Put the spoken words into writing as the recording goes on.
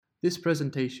This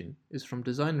presentation is from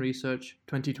Design Research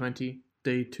 2020,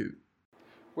 Day 2.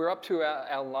 We're up to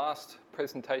our last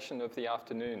presentation of the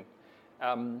afternoon.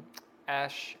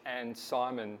 Ash and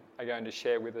Simon are going to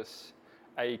share with us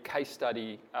a case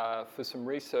study for some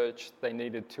research they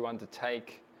needed to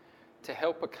undertake to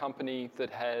help a company that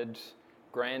had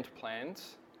grand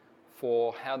plans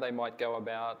for how they might go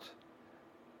about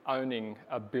owning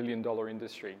a billion-dollar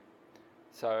industry.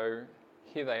 So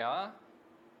here they are.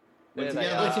 There they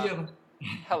are.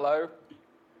 Hello.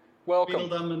 Welcome.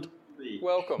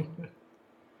 Welcome.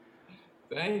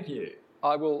 Thank you.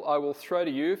 I will throw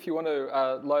to you if you want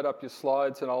to load up your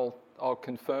slides, and I'll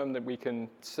confirm that we can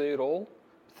see it all.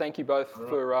 Thank you both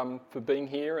for being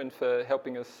here and for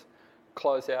helping us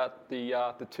close out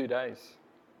the 2 days.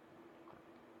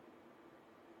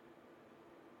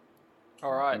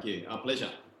 All right. Thank you. Our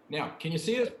pleasure. Now, can you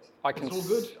see it? It's all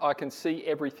good. I can see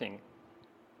everything.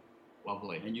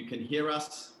 Lovely. And you can hear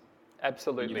us?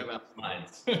 Absolutely. You have our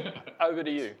slides. Over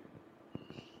to you.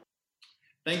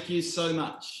 Thank you so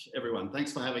much, everyone.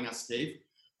 Thanks for having us, Steve.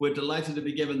 We're delighted to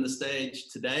be given the stage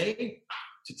today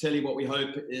to tell you what we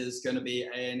hope is going to be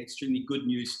an extremely good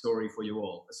news story for you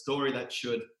all. A story that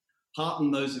should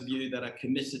hearten those of you that are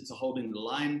committed to holding the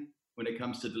line when it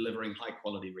comes to delivering high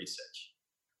quality research.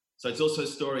 So it's also a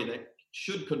story that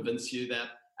should convince you that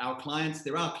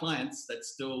there are clients that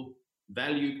still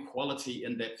value quality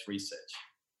in-depth research.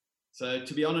 So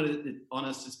to be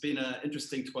honest, it's been an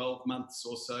interesting 12 months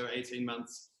or so, 18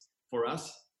 months for us.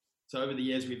 So over the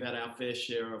years, we've had our fair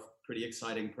share of pretty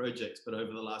exciting projects, but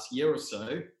over the last year or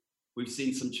so, we've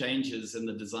seen some changes in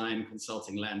the design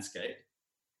consulting landscape.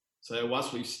 So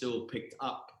whilst we've still picked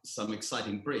up some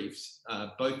exciting briefs,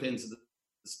 both ends of the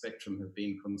spectrum have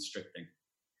been constricting.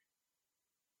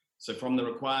 So from the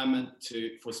requirement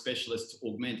for specialists to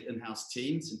augment in-house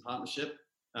teams in partnership,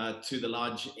 to the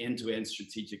large end-to-end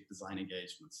strategic design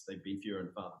engagements. They've been fewer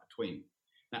and far between.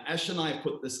 Now, Ash and I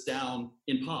put this down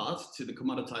in part to the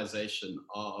commoditization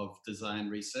of design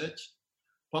research,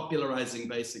 popularizing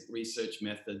basic research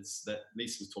methods that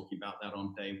Lisa was talking about that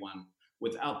on day one,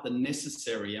 without the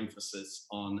necessary emphasis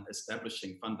on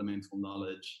establishing fundamental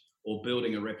knowledge or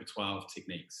building a repertoire of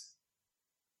techniques.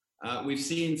 We've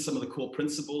seen some of the core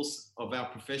principles of our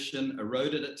profession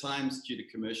eroded at times due to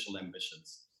commercial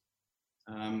ambitions.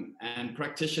 And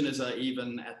practitioners are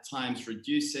even at times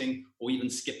reducing or even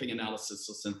skipping analysis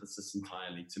or synthesis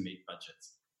entirely to meet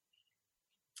budgets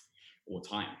or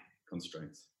time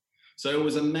constraints. So it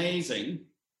was amazing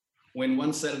when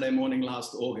one Saturday morning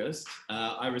last August,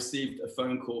 I received a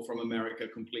phone call from America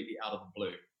completely out of the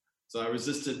blue. So I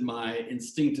resisted my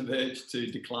instinctive urge to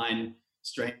decline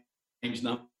strange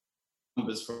numbers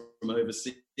from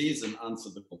overseas and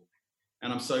answered the call.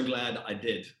 And I'm so glad I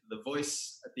did. The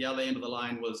voice at the other end of the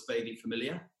line was vaguely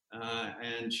familiar.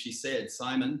 And she said,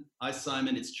 hi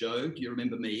Simon, it's Joe. Do you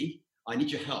remember me? I need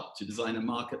your help to design a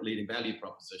market-leading value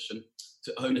proposition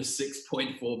to own a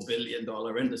 $6.4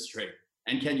 billion industry.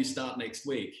 And can you start next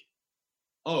week?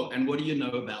 Oh, and what do you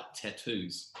know about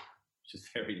tattoos? Which is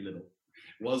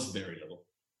was very little.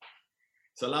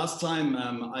 So last time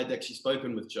I'd actually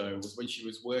spoken with Joe was when she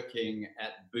was working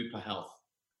at Bupa Health.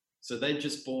 So they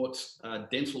just bought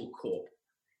Dental Corp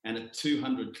and at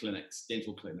 200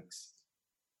 dental clinics.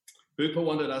 Bupa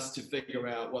wanted us to figure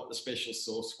out what the special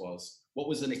sauce was. What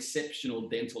was an exceptional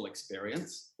dental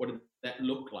experience? What did that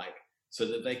look like so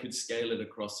that they could scale it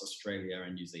across Australia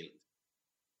and New Zealand?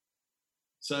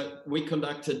 So we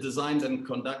designed and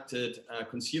conducted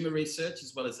consumer research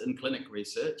as well as in-clinic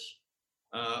research,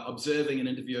 observing and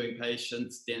interviewing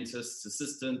patients, dentists,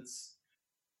 assistants,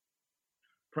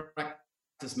 practice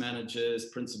managers,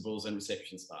 principals, and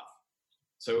reception staff.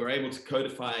 So we're able to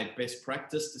codify best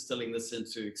practice, distilling this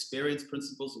into experience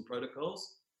principles and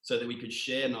protocols so that we could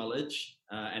share knowledge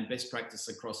and best practice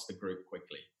across the group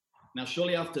quickly. Now,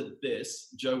 shortly after this,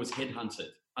 Joe was headhunted,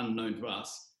 unknown to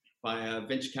us, by a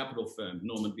venture capital firm,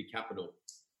 Normanby Capital,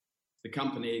 the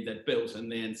company that built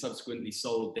and then subsequently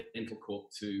sold Dental Corp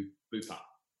to Bupa.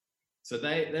 So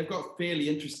they've got a fairly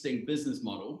interesting business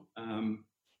model.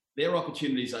 Their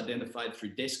opportunities identified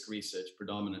through desk research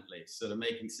predominantly, so they're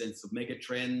making sense of mega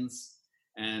trends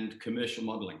and commercial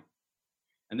modeling.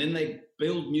 And then they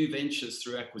build new ventures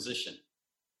through acquisition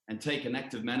and take an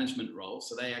active management role,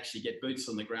 so they actually get boots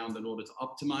on the ground in order to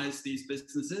optimize these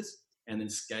businesses and then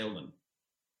scale them.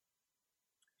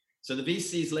 So the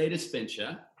VC's latest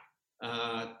venture,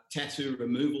 Tattoo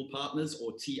Removal Partners,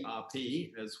 or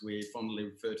TRP, as we fondly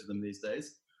refer to them these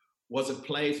days, was a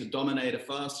play to dominate a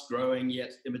fast-growing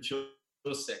yet immature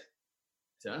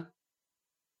sector,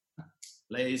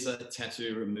 laser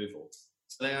tattoo removal.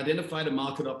 So they identified a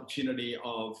market opportunity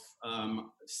of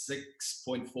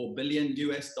 6.4 billion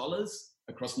US dollars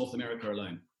across North America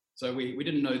alone. So we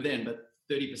didn't know then, but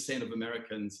 30% of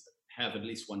Americans have at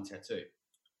least one tattoo.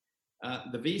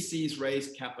 The VCs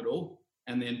raised capital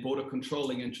and then bought a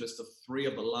controlling interest of 3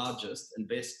 of the largest and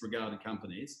best regarded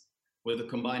companies with a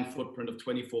combined footprint of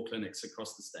 24 clinics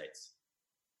across the States.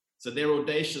 So their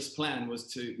audacious plan was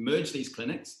to merge these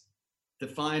clinics,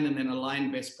 define and then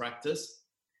align best practice,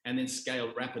 and then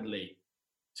scale rapidly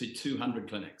to 200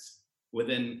 clinics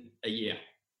within a year.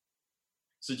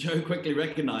 So Joe quickly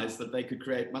recognized that they could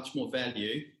create much more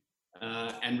value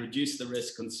and reduce the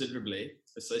risk considerably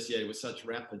associated with such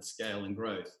rapid scale and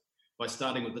growth by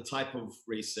starting with the type of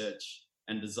research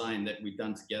and design that we've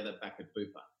done together back at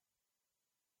Bupa.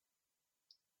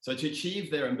 So to achieve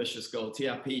their ambitious goal,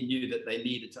 TRP knew that they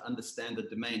needed to understand the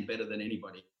domain better than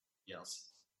anybody else.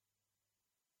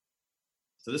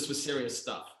 So this was serious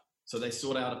stuff. So they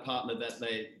sought out a partner that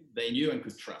they knew and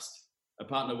could trust, a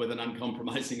partner with an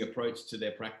uncompromising approach to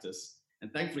their practice.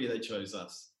 And thankfully they chose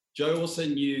us. Joe also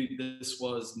knew this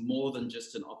was more than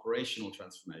just an operational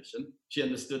transformation. She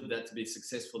understood that to be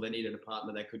successful, they needed a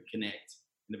partner that could connect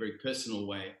in a very personal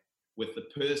way with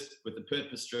the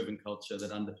purpose-driven culture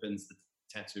that underpins the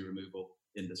tattoo removal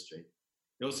industry.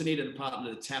 They also needed a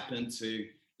partner to tap into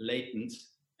latent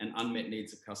and unmet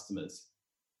needs of customers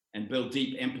and build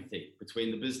deep empathy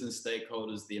between the business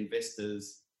stakeholders, the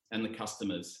investors, and the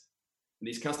customers. And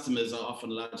these customers are often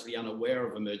largely unaware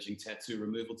of emerging tattoo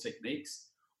removal techniques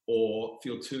or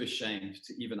feel too ashamed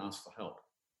to even ask for help.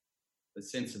 A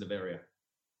sensitive area.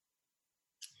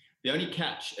 The only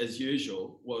catch, as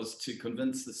usual, was to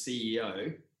convince the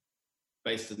CEO,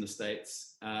 based in the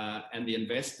States, and the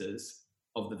investors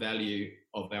of the value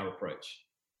of our approach.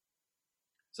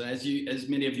 So as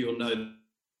many of you will know,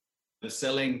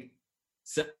 selling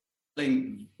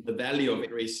the value of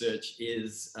research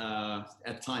is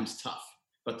at times tough,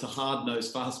 but to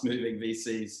hard-nosed, fast-moving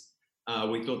VCs,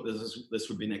 we thought this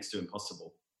would be next to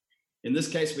impossible. In this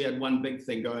case, we had one big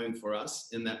thing going for us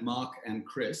in that Mark and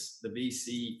Chris, the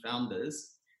VC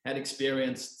founders, had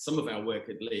experienced some of our work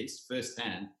at least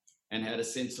firsthand and had a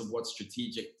sense of what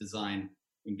strategic design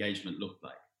engagement looked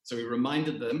like. So we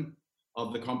reminded them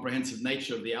of the comprehensive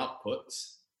nature of the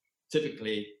outputs,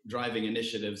 typically driving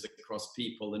initiatives across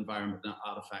people, environment,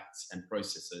 artifacts, and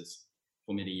processes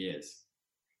for many years.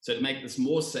 So to make this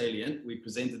more salient, we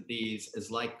presented these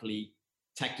as likely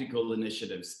tactical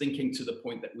initiatives, thinking to the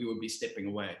point that we would be stepping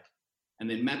away, and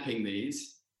then mapping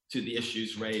these to the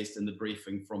issues raised in the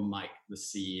briefing from Mike, the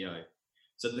CEO.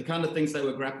 So the kind of things they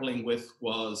were grappling with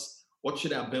was, what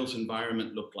should our built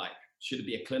environment look like? Should it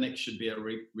be a clinic? Should it be a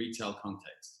retail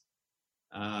context?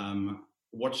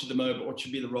 What should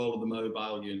be the role of the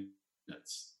mobile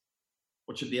units?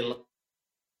 What should the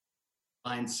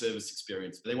aligned service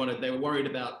experience? They were worried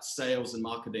about sales and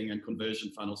marketing and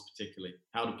conversion funnels particularly.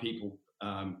 How do people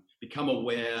become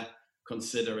aware,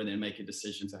 consider, and then make a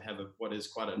decision to have what is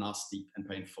quite a nasty and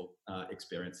painful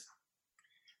experience?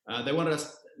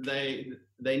 They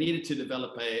needed to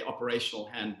develop a operational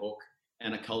handbook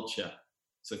and a culture.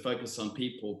 So focus on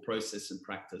people, process, and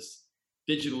practice.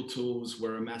 Digital tools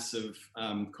were a massive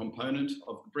component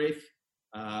of the brief,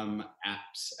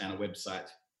 apps and a website.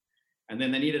 And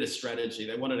then they needed a strategy.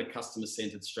 They wanted a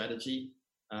customer-centered strategy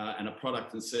and a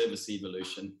product and service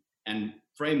evolution and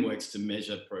frameworks to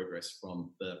measure progress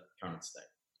from the current state.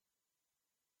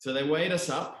 So they weighed us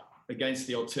up against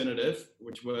the alternative,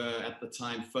 which were at the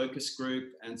time focus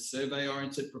group and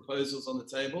survey-oriented proposals on the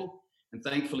table. And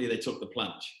thankfully, they took the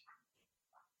plunge.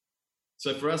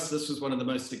 So for us, this was one of the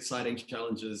most exciting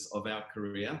challenges of our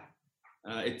career.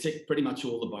 It ticked pretty much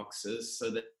all the boxes. So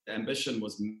the ambition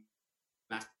was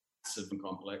massive and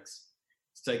complex.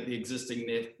 To take the existing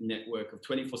network of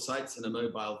 24 sites in a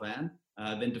mobile van,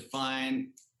 then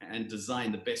define and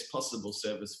design the best possible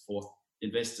service for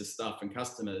investors, staff, and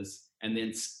customers, and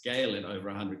then scale it over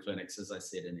 100 clinics, as I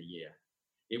said, in a year.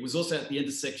 It was also at the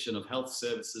intersection of health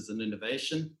services and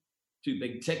innovation, two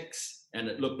big ticks, and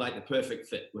it looked like the perfect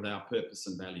fit with our purpose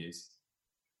and values.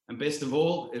 And best of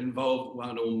all, it involved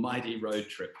one almighty road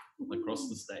trip across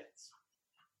the States.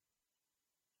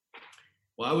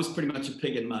 Well, I was pretty much a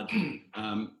pig in mud.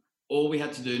 All we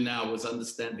had to do now was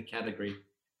understand the category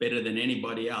better than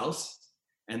anybody else,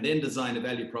 and then design a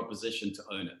value proposition to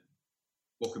own it.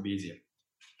 What could be easier?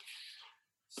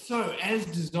 So as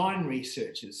design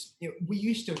researchers, we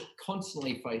used to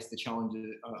constantly face the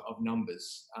challenges of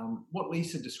numbers. What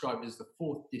Lisa described as the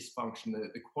fourth dysfunction,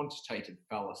 the quantitative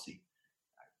fallacy.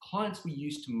 Clients were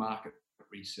used to market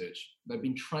research. They've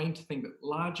been trained to think that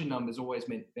larger numbers always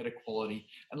meant better quality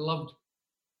and loved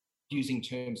using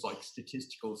terms like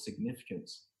statistical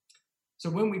significance. So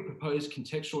when we proposed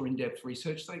contextual or in-depth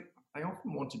research, they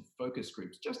often wanted focus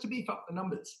groups just to beef up the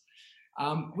numbers.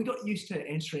 We got used to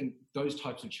answering those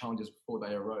types of challenges before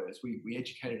they arose. We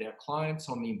educated our clients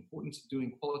on the importance of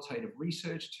doing qualitative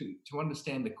research to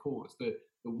understand the cause, the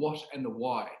what and the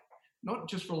why, not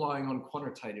just relying on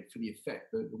quantitative for the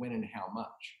effect, the when and how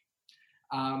much.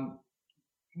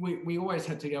 We always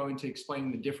had to go into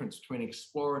explaining the difference between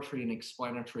exploratory and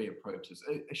explanatory approaches,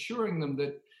 assuring them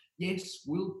that, yes,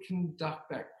 we'll conduct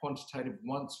that quantitative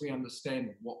once we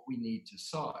understand what we need to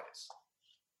size.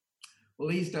 Well,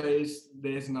 these days,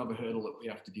 there's another hurdle that we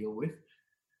have to deal with.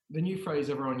 The new phrase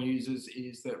everyone uses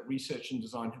is that research and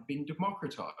design have been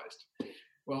democratized.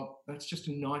 Well, that's just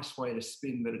a nice way to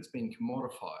spin that it's been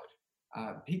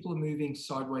commodified. People are moving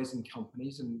sideways in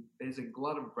companies, and there's a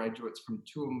glut of graduates from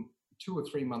 2 or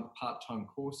 3 month part-time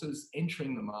courses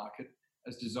entering the market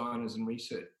as designers and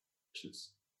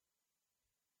researchers.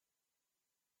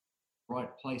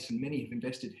 Right place, and many have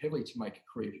invested heavily to make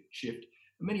a career shift.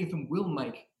 Many of them will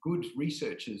make good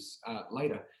researchers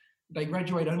later. They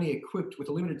graduate only equipped with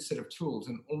a limited set of tools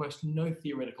and almost no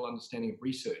theoretical understanding of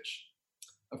research.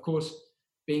 Of course,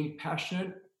 being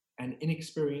passionate and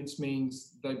inexperienced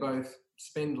means they both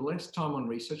spend less time on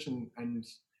research and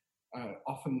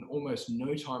often almost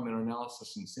no time in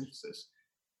analysis and synthesis,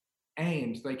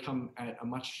 and they come at a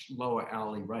much lower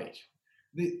hourly rate.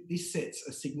 This sets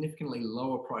a significantly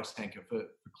lower price anchor for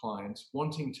clients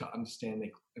wanting to understand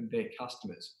their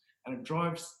customers, and it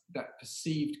drives that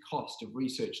perceived cost of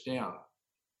research down.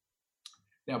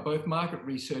 Now, both market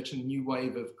research and the new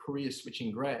wave of career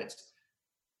switching grads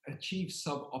achieve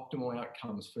suboptimal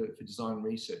outcomes for design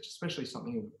research, especially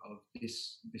something of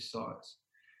this size.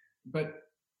 But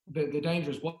the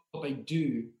danger is what they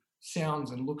do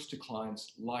sounds and looks to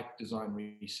clients like design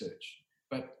research,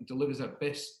 but delivers at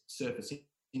best surface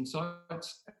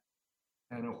insights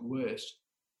and at worst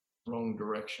wrong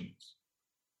directions.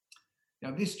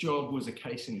 Now, this job was a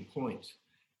case in point.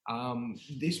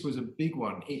 This was a big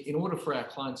one. In order for our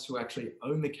clients to actually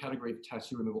own the category of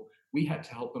tattoo removal, we had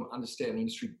to help them understand the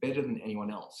industry better than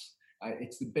anyone else.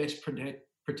 It's the best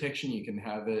protection you can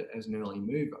have as an early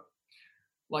mover.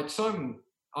 Like Simon,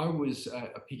 I was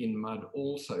a pig in the mud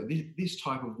also. This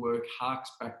type of work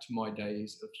harks back to my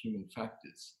days of human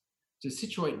factors. To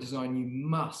situate design, you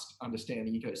must understand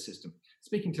the ecosystem.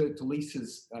 Speaking to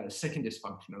Lisa's second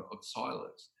dysfunction of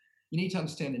silos, you need to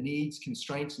understand the needs,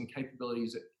 constraints, and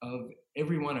capabilities of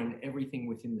everyone and everything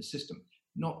within the system,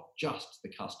 not just the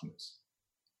customers.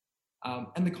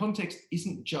 And the context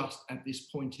isn't just at this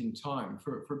point in time.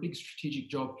 For a big strategic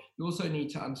job, you also need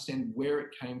to understand where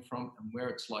it came from and where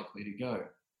it's likely to go.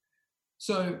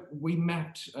 So we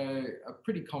mapped a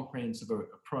pretty comprehensive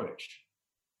approach.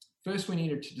 First, we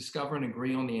needed to discover and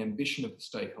agree on the ambition of the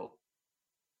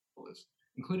stakeholders,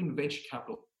 including the venture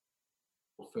capital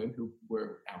firm who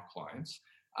were our clients,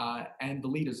 and the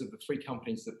leaders of the 3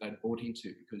 companies that they'd bought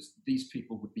into, because these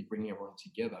people would be bringing everyone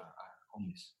together on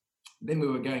this. Then we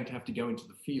were going to have to go into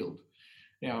the field.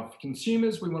 Now, for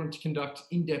consumers, we wanted to conduct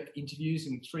in-depth interviews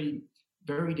in 3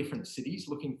 very different cities,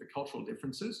 looking for cultural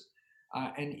differences.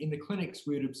 And in the clinics,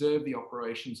 we would observe the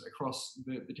operations across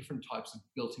the different types of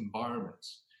built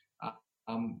environments.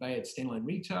 They had standalone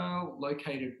retail,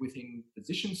 located within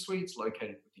physician suites,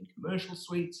 located within commercial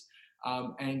suites,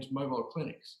 and mobile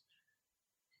clinics.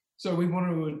 So we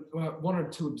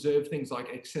wanted to observe things like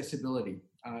accessibility,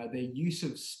 their use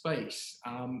of space,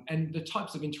 and the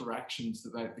types of interactions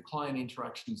that the client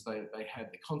interactions they had,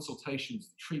 the consultations,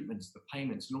 the treatments, the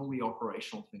payments, and all the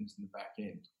operational things in the back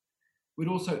end. We'd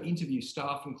also interview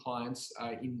staff and clients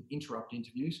in interrupt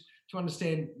interviews to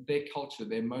understand their culture,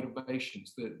 their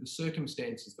motivations, the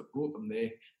circumstances that brought them there,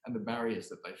 and the barriers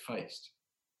that they faced.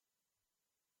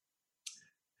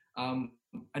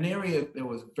 An area there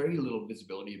was very little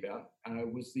visibility about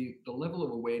was the level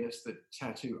of awareness that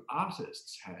tattoo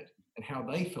artists had and how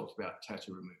they felt about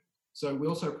tattoo removal. So we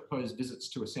also proposed visits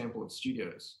to a sample of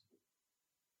studios.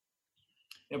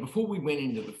 Now, before we went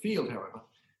into the field, however,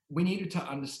 we needed to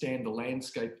understand the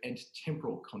landscape and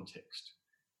temporal context.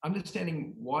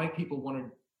 Understanding why people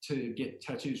wanted to get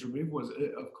tattoos removed was,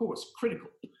 of course, critical.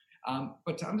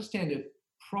 But to understand it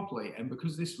properly, and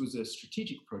because this was a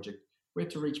strategic project, we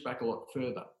had to reach back a lot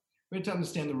further. We had to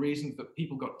understand the reasons that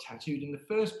people got tattooed in the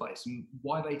first place and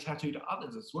why they tattooed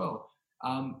others as well.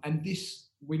 And this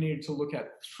we needed to look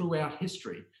at throughout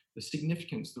history, the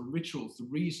significance, the rituals, the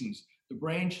reasons, the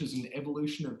branches and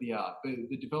evolution of the art,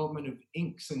 the development of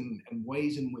inks and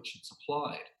ways in which it's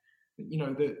applied, you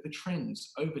know, the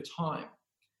trends over time.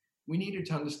 We needed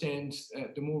to understand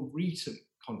the more recent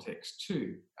context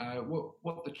too,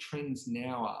 what the trends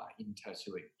now are in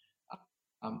tattooing,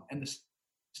 and the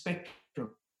spectrum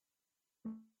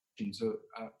for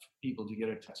people to get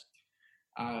a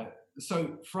tattoo.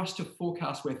 So for us to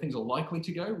forecast where things are likely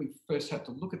to go, we first have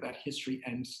to look at that history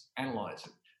and analyse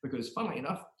it, because funnily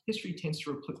enough, history tends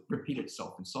to repeat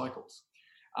itself in cycles.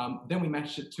 Then we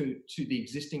matched it to the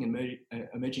existing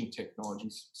emerging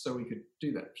technologies so we could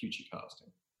do that future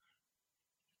casting.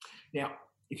 Now,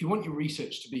 if you want your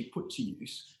research to be put to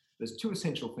use, there's two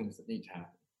essential things that need to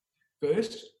happen.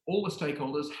 First, all the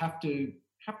stakeholders have to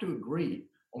agree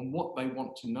on what they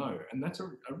want to know, and that's a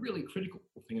really critical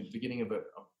thing at the beginning of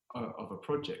a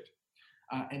project.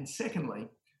 And secondly,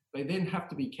 they then have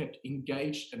to be kept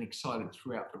engaged and excited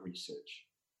throughout the research.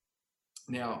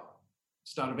 Now,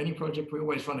 start of any project, we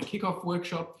always run a kickoff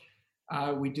workshop.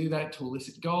 We do that to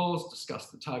elicit goals, discuss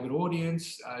the target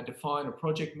audience, define a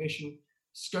project mission,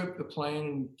 scope the plan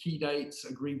and key dates,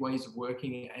 agree ways of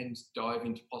working, and dive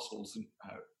into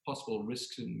possible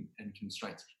risks and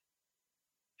constraints.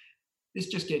 This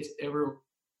just gets everyone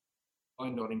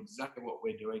on exactly what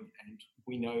we're doing, and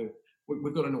we know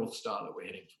we've got a North Star that we're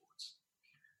heading towards.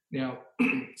 Now,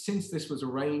 since this was a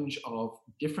range of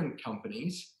different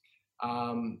companies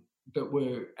that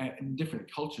were in different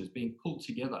cultures being pulled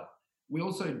together, we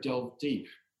also delved deep,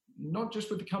 not just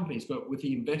with the companies, but with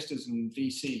the investors and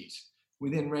VCs. We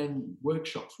then ran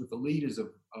workshops with the leaders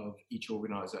of each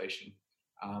organisation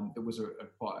that was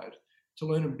acquired to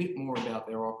learn a bit more about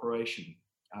their operation.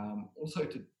 Also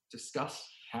to discuss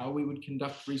how we would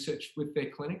conduct research with their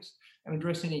clinics and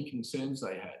address any concerns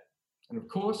they had. And of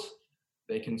course,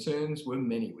 their concerns were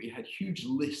many. We had huge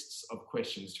lists of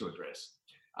questions to address.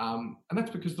 And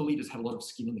that's because the leaders had a lot of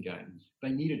skin in the game. They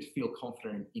needed to feel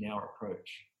confident in our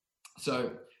approach.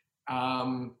 So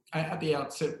at the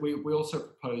outset, we also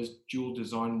proposed dual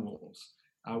design walls.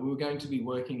 We were going to be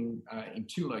working in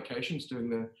 2 locations, doing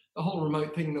the whole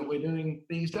remote thing that we're doing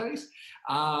these days.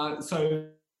 So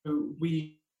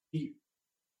we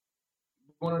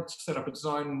wanted to set up a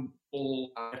design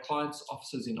wall at our clients'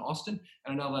 offices in Austin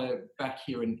and another back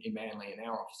here in Manly in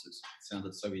our offices.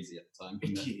 Sounded so easy at the time.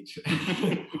 It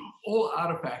did. All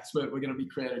artifacts were going to be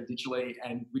created digitally,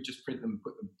 and we just print them and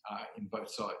put them in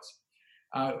both sides.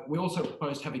 We also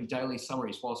proposed having daily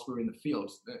summaries whilst we were in the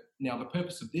field. Now, the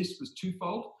purpose of this was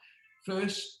twofold.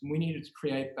 First, we needed to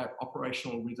create that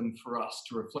operational rhythm for us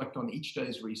to reflect on each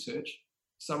day's research,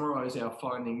 summarise our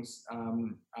findings,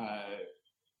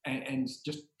 and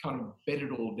just kind of bed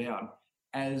it all down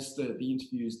as the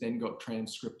interviews then got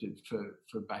transcripted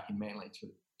for back in Manly to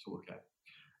look at.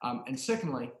 And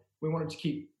secondly, we wanted to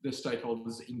keep the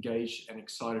stakeholders engaged and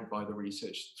excited by the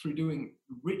research through doing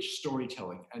rich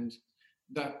storytelling, and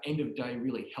that end of day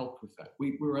really helped with that.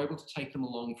 We were able to take them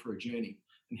along for a journey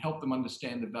and help them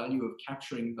understand the value of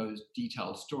capturing those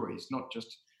detailed stories, not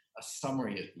just a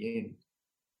summary at the end.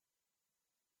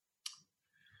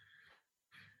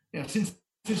 Now, since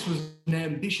this was an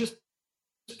ambitious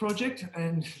project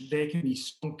and there can be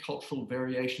strong cultural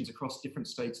variations across different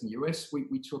states in the US,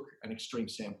 we took an extreme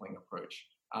sampling approach.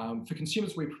 For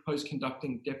consumers, we proposed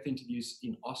conducting depth interviews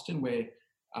in Austin, where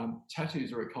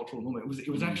tattoos are a cultural norm. It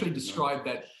was actually described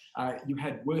that you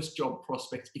had worse job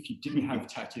prospects if you didn't have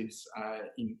tattoos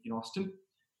in Austin.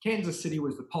 Kansas City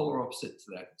was the polar opposite to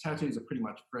that. Tattoos are pretty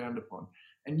much frowned upon.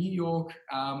 And New York,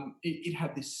 it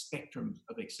had this spectrum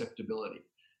of acceptability.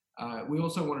 We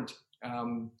also wanted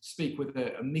to speak with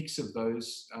a mix of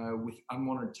those with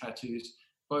unwanted tattoos,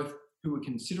 both who were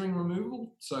considering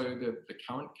removal, so the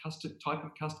current type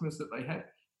of customers that they had,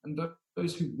 and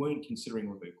those who weren't considering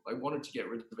removal. They wanted to get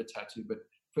rid of a tattoo, but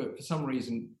for some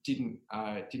reason didn't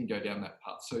go down that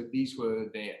path. So these were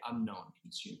their unknown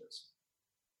consumers.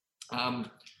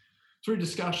 Through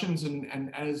discussions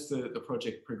and as the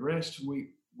project progressed,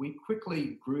 we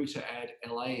quickly grew to add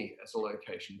LA as a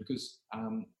location because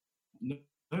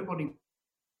nobody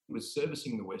was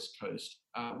servicing the West Coast,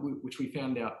 which we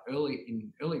found out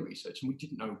in early research, and we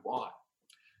didn't know why.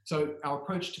 So our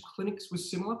approach to clinics was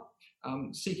similar,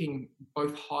 seeking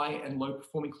both high and low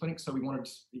performing clinics. So we wanted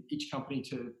each company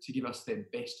to give us their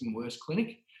best and worst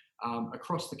clinic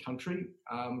across the country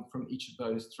from each of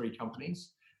those 3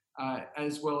 companies,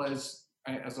 as well as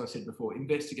I said before,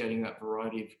 investigating that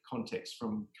variety of contexts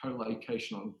from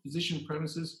co-location on physician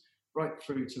premises right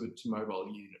through to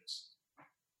mobile units.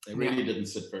 They really didn't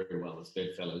sit very well as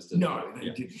bedfellows, did they? No,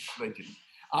 they didn't. They didn't.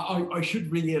 I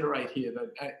should reiterate here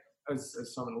that, as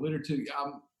Simon alluded to,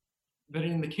 that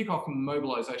in the kickoff and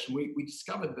mobilisation, we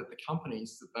discovered that the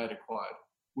companies that they'd acquired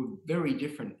were very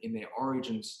different in their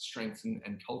origins, strengths, and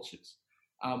cultures.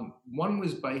 One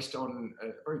was based on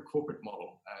a very corporate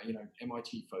model,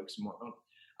 MIT folks and whatnot,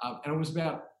 And it was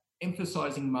about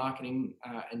emphasizing marketing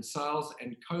and sales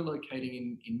and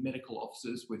co-locating in medical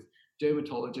offices with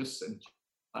dermatologists and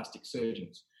plastic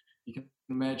surgeons. You can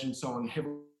imagine someone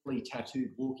heavily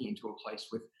tattooed walking into a place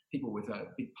with people with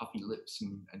big puffy lips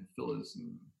and fillers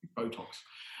and Botox.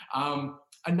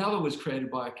 Another was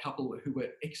created by a couple who were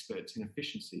experts in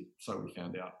efficiency, so we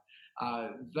found out.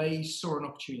 They saw an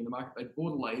opportunity in the market. They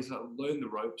bought a laser, learned the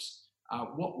ropes,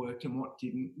 what worked and what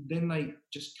didn't. Then they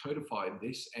just codified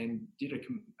this and did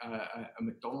a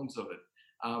McDonald's of it.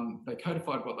 They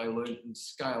codified what they learned and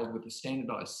scaled with a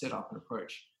standardized setup and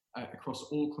approach across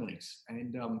all clinics.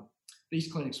 And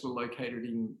these clinics were located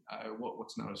in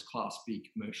what's known as Class B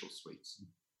commercial suites.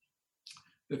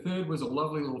 The third was a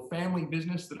lovely little family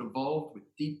business that evolved with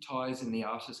deep ties in the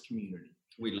artist community.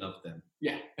 We loved them.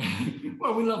 Yeah.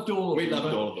 Well, we loved all of them. We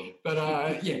loved all of them.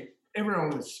 But yeah,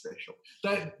 everyone was special.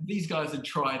 These guys had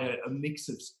tried a mix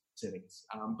of settings,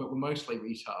 but were mostly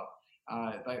retail.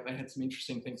 They had some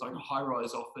interesting things like a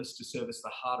high-rise office to service the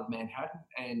heart of Manhattan,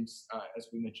 and as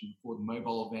we mentioned before, the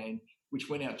mobile van, which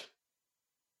went out.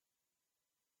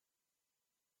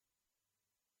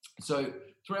 So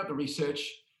throughout the research,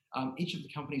 each of the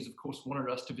companies, of course,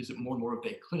 wanted us to visit more and more of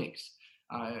their clinics.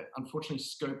 Unfortunately,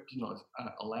 scope did not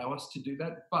allow us to do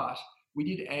that, but we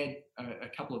did add a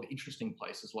couple of interesting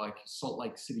places like Salt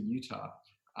Lake City, Utah,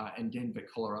 and Denver,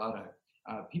 Colorado.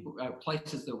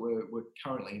 Places that were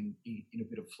currently in a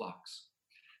bit of flux.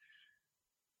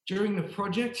 During the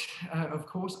project, of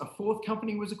course, a fourth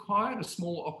company was acquired, a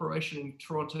small operation in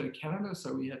Toronto, Canada,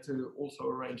 so we had to also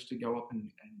arrange to go up and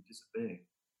visit there.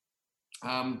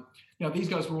 Now, these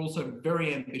guys were also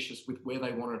very ambitious with where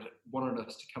they wanted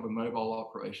us to cover mobile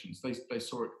operations. They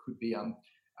saw it could be an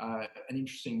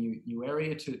interesting new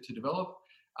area to develop.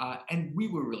 And we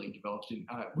were really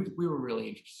we were really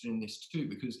interested in this too,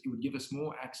 because it would give us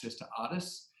more access to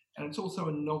artists, and it's also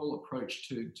a novel approach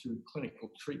to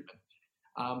clinical treatment.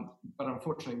 But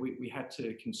unfortunately, we had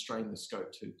to constrain the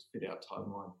scope to fit our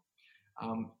timeline.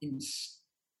 Instead,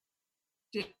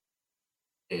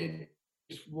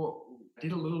 what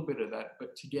did a little bit of that,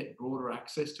 but to get broader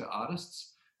access to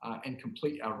artists and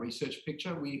complete our research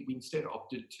picture, we instead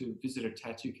opted to visit a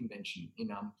tattoo convention in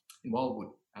Wildwood,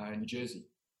 New Jersey.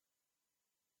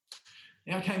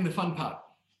 Now came the fun part.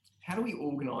 How do we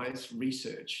organise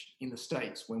research in the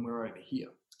States when we're over here?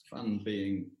 Fun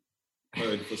being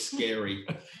code for scary.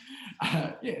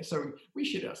 Yeah, so we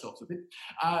shit ourselves a bit.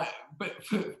 But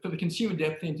for the consumer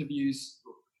depth interviews,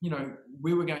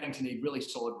 we were going to need really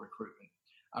solid recruitment.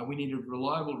 We needed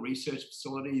reliable research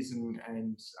facilities and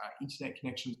internet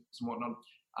connections and whatnot,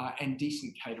 and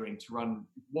decent catering to run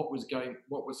what was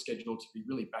scheduled to be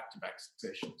really back-to-back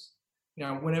sessions.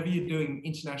 Now, whenever you're doing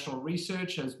international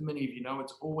research, as many of you know,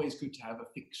 it's always good to have a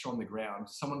fixture on the ground,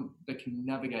 someone that can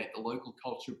navigate the local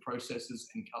culture, processes,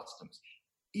 and customs,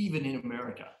 even in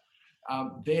America.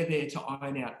 They're there to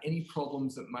iron out any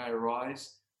problems that may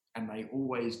arise, and they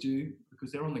always do,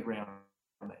 because they're on the ground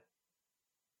there.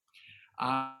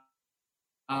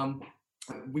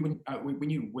 We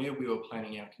knew where we were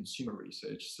planning our consumer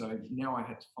research, so now I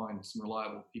had to find some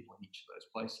reliable people in each of those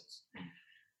places.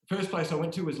 The first place I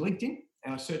went to was LinkedIn,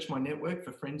 and I searched my network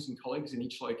for friends and colleagues in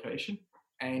each location,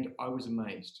 and I was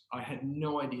amazed. I had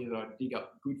no idea that I'd dig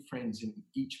up good friends in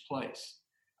each place.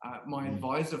 My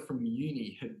advisor from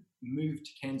uni had moved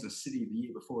to Kansas City the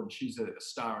year before, and she's a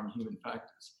star in human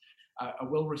factors. A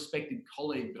well-respected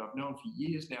colleague that I've known for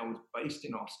years now was based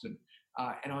in Austin,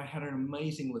 and I had an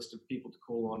amazing list of people to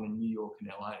call on in New York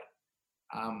and LA.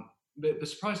 The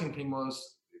surprising thing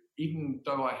was, even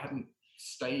though I hadn't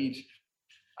stayed,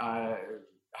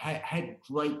 had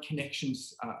great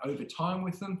connections over time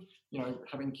with them,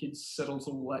 having kids settles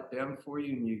all that down for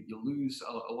you, and you lose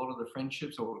a lot of the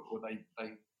friendships, or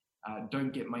they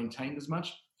don't get maintained as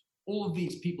much. All of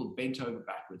these people bent over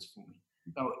backwards for me.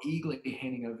 They were eagerly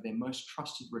handing over their most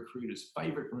trusted recruiters'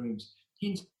 favourite rooms,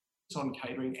 hints on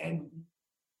catering, and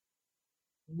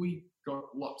we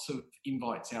got lots of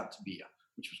invites out to beer,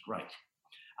 which was great.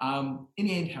 In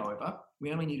the end, however,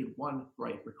 we only needed one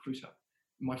great recruiter.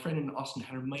 My friend in Austin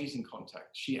had an amazing contact.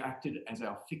 She acted as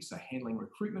our fixer, handling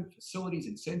recruitment, facilities,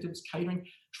 incentives, catering,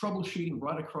 troubleshooting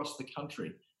right across the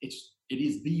country. It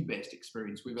is the best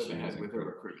experience we've ever had with a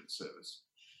recruitment service.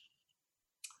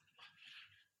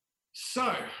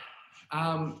 So,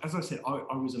 as I said,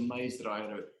 I was amazed that I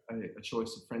had a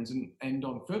choice of friends, and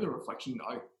on further reflection,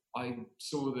 I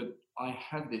saw that I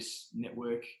had this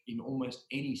network in almost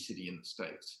any city in the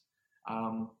States.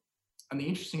 And the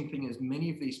interesting thing is many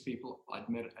of these people I'd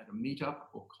met at a meetup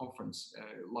or conference,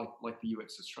 like the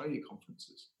UX Australia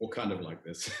conferences. Or kind of like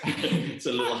this. It's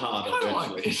a little harder.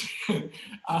 Kind of like this.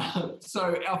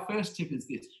 So our first tip is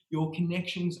this: your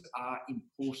connections are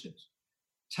important.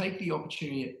 Take the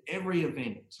opportunity at every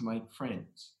event to make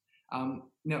friends.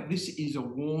 Now, this is a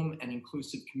warm and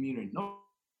inclusive community, not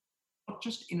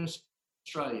just in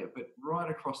Australia, but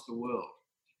right across the world.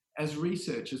 As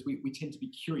researchers, we tend to be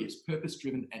curious,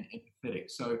 purpose-driven and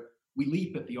empathetic. So we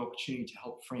leap at the opportunity to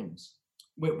help friends.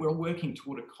 We're working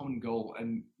toward a common goal,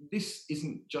 and this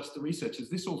isn't just the researchers,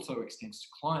 this also extends to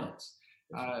clients.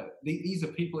 These are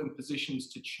people in positions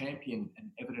to champion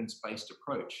an evidence-based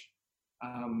approach.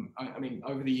 I mean,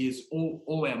 over the years,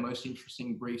 all our most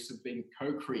interesting briefs have been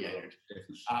co-created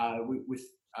with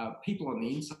people on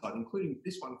the inside, including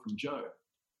this one from Joe.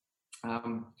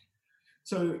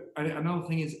 So another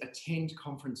thing is attend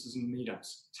conferences and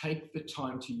meetups. Take the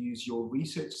time to use your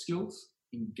research skills,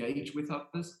 engage with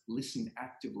others, listen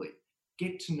actively,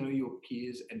 get to know your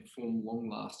peers and form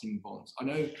long-lasting bonds. I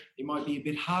know it might be a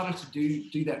bit harder to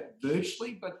do that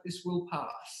virtually, but this will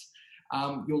pass.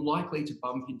 You're likely to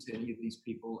bump into any of these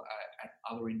people at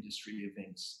other industry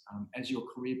events. As your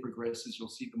career progresses, you'll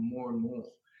see them more and more.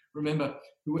 Remember,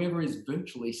 whoever is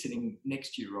virtually sitting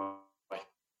next to you right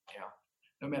now,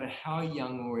 no matter how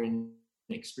young or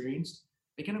inexperienced,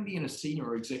 they're going to be in a senior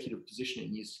or executive position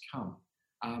in years to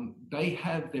come. They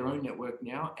have their own network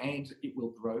now, and it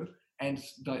will grow, and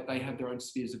they have their own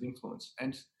spheres of influence.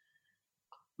 And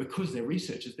because they're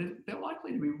researchers, they're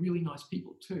likely to be really nice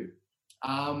people too.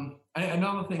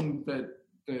 Another thing that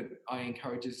I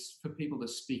encourage is for people to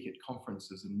speak at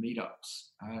conferences and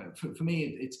meetups. For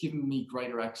me, it's given me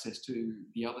greater access to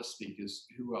the other speakers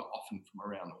who are often from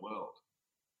around the world.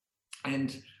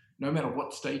 And no matter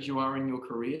what stage you are in your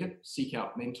career, seek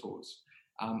out mentors.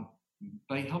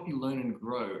 They help you learn and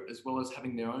grow, as well as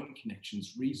having their own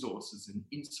connections, resources, and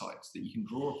insights that you can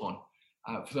draw upon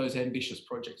for those ambitious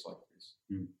projects like this.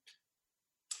 Mm.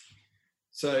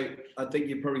 So I think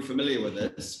you're probably familiar with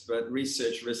this, but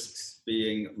research risks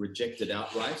being rejected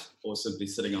outright or simply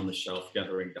sitting on the shelf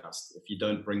gathering dust if you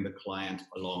don't bring the client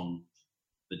along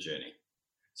the journey.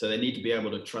 So they need to be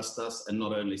able to trust us and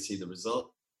not only see the results,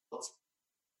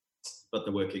 but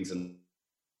the workings in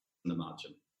the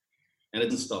margin. And it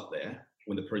doesn't stop there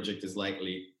when the project is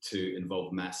likely to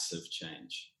involve massive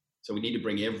change. So we need to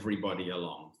bring everybody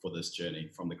along for this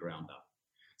journey from the ground up.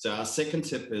 So our second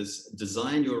tip is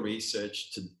design your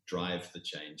research to drive the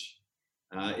change.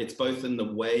 It's both in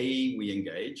the way we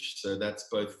engage, so that's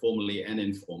both formally and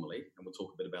informally, and we'll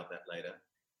talk a bit about that later,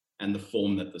 and the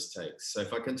form that this takes. So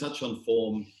if I can touch on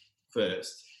form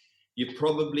first, you've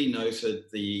probably noted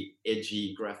the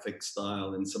edgy graphic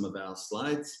style in some of our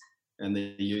slides and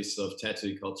the use of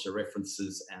tattoo culture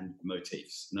references and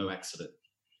motifs, no accident.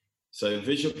 So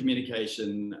visual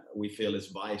communication, we feel, is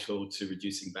vital to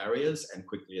reducing barriers and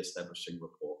quickly establishing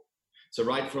rapport. So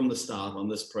right from the start on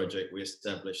this project, we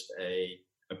established a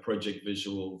project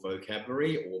visual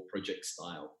vocabulary or project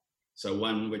style. So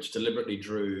one which deliberately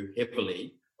drew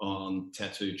heavily on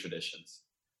tattoo traditions.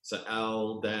 So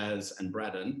Al, Daz, and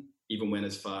Braden even went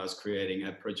as far as creating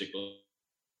a project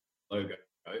logo,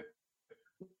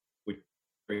 which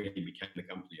became the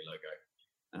company logo.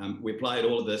 We applied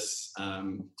all of this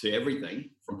to everything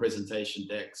from presentation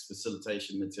decks,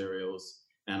 facilitation materials,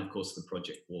 and of course the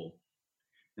project wall.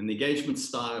 And the engagement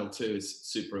style too is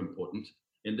super important.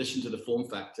 In addition to the form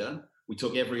factor, we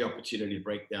took every opportunity to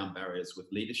break down barriers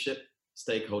with leadership,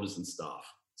 stakeholders, and staff.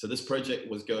 So this project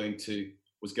was going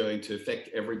to affect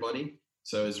everybody.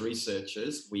 So as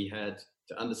researchers, we had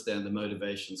to understand the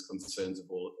motivations, concerns of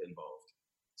all involved.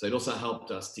 So it also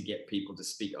helped us to get people to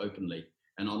speak openly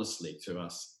and honestly to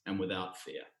us and without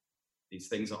fear. These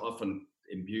things are often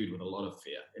imbued with a lot of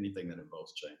fear, anything that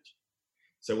involves change.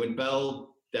 So when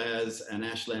Belle, Daz, and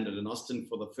Ash landed in Austin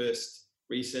for the first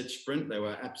research sprint, they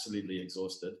were absolutely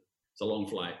exhausted. It's a long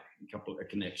flight, a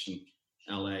connection,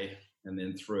 LA, and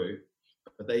then through.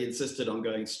 But they insisted on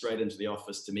going straight into the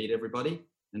office to meet everybody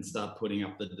and start putting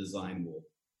up the design wall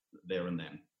there and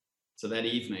then. So that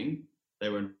evening, they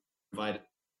were invited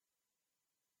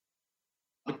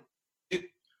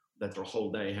after a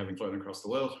whole day having flown across the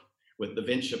world with the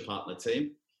venture partner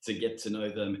team to get to know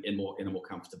them in a more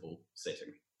comfortable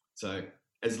setting. So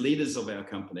as leaders of our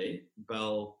company,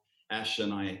 Belle, Ash,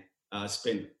 and I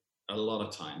spent a lot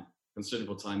of time,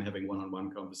 considerable time, having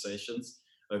one-on-one conversations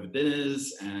over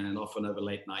dinners and often over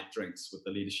late night drinks with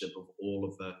the leadership of all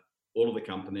of the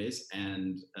companies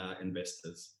and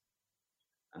investors.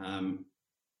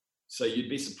 So you'd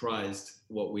be surprised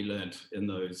what we learned in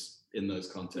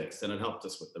those contexts, and it helped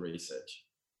us with the research.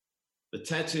 The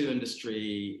tattoo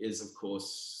industry is, of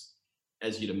course,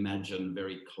 as you'd imagine,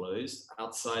 very closed.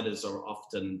 Outsiders are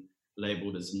often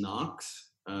labeled as narcs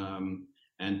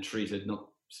and treated, not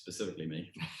specifically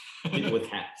me, people with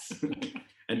hats,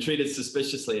 and treated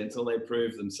suspiciously until they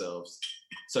prove themselves.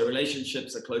 So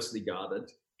relationships are closely guarded.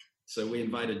 So we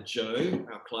invited Joe,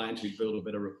 our client, who built a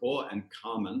bit of rapport, and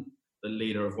Carmen, the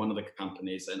leader of one of the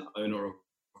companies and owner of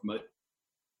most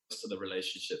of the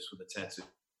relationships with the tattoo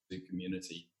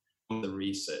community, on the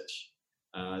research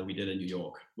we did in New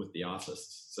York with the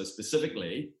artists. So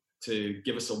specifically to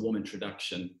give us a warm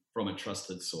introduction from a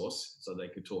trusted source so they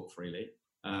could talk freely,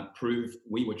 prove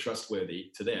we were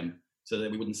trustworthy to them so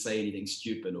that we wouldn't say anything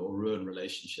stupid or ruin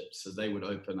relationships. So they would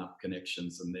open up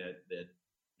connections in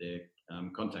their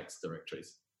contacts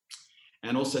directories.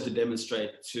 And also to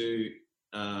demonstrate to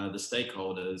the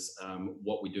stakeholders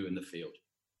what we do in the field,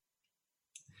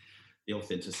 the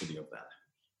authenticity of that.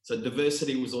 So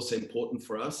diversity was also important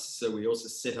for us. So we also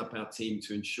set up our team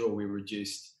to ensure we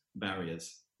reduced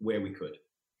barriers where we could.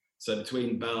 So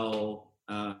between Belle,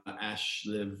 Ash,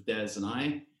 Liv, Daz, and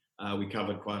I, we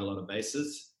covered quite a lot of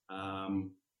bases.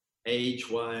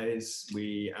 Age-wise,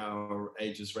 our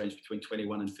ages range between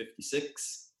 21 and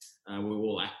 56. We were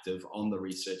all active on the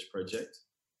research project.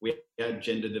 We had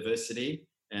gender diversity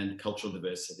and cultural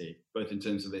diversity, both in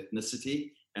terms of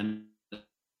ethnicity and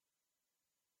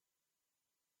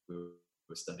we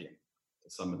were studying.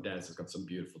 Some of Daz has got some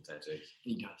beautiful tattoos.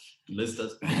 He does. Liz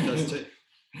does. He does too.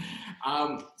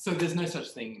 So there's no such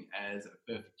thing as a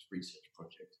perfect research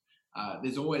project.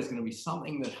 There's always going to be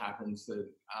something that happens that,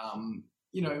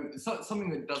 something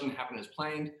that doesn't happen as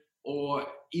planned, or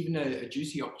even a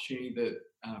juicy opportunity that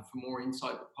for more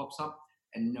insight that pops up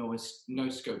and no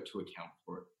scope to account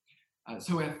for it.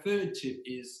 So our third tip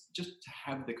is just to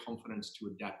have the confidence to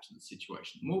adapt to the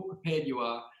situation. The more prepared you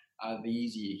are, the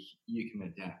easier you can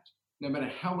adapt. No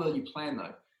matter how well you plan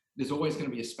though, there's always going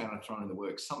to be a spanner thrown in the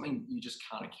works, something you just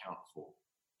can't account for.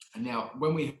 And now,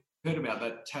 when we heard about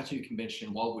that tattoo convention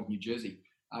in Wildwood, New Jersey,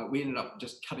 we ended up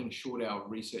just cutting short our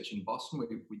research in Boston.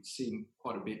 We'd seen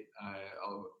quite a bit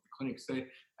of the clinics there,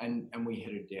 and we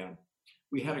headed down.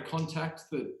 We had a contact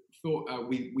that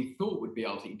we thought would be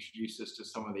able to introduce us to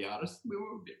some of the artists. We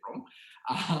were a bit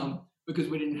wrong because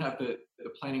we didn't have the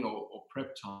planning or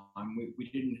prep time. We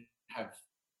didn't have.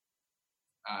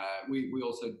 We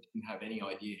also didn't have any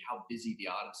idea how busy the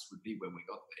artists would be when we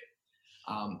got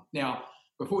there. Now,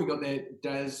 before we got there,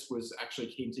 Daz was actually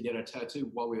keen to get a tattoo.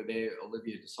 While we were there,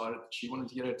 Olivia decided that she wanted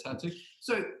to get a tattoo.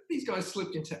 So these guys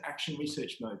slipped into action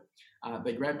research mode.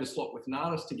 They grabbed a slot with an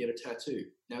artist to get a tattoo.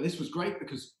 Now, this was great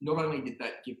because not only did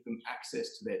that give them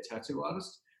access to their tattoo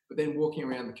artist, but then walking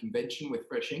around the convention with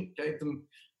fresh ink gave them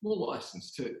more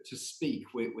license to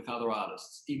speak with other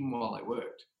artists, even while they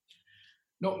worked.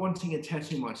 Not wanting a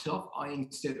tattoo myself, I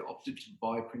instead opted to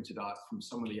buy printed art from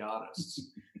some of the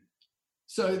artists.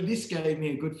 So this gave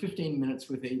me a good 15 minutes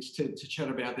with each to chat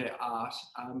about their art,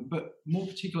 but more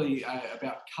particularly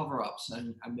about cover-ups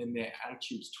and then their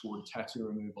attitudes toward tattoo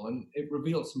removal. And it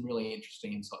revealed some really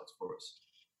interesting insights for us.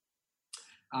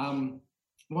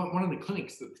 One of the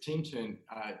clinics that the team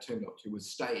turned up to was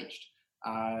Staged.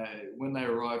 When they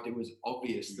arrived, it was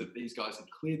obvious that these guys had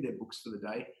cleared their books for the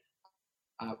day,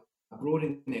 brought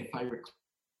in their favourite,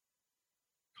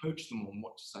 coached them on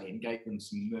what to say, and gave them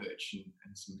some merch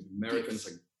and some Americans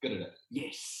gifts. are good at it.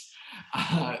 Yes.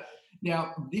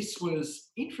 Now, this was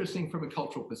interesting from a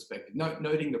cultural perspective,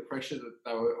 noting the pressure that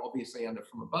they were obviously under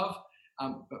from above,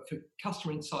 but for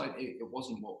customer insight, it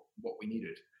wasn't what we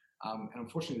needed. And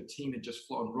unfortunately, the team had just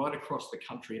flown right across the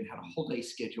country and had a whole day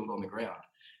scheduled on the ground.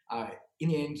 In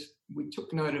the end, we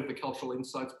took note of the cultural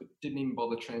insights, but didn't even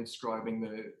bother transcribing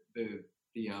the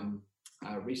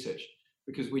research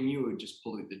because we knew it would just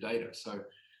pollute the data. So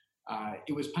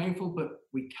it was painful, but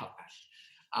we cut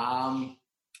that.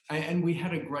 And we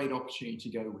had a great opportunity to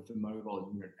go with the mobile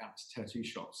unit out to tattoo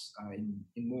shops in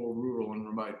more rural and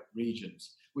remote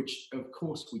regions, which of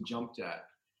course we jumped at.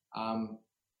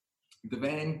 The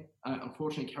van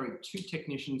unfortunately carried 2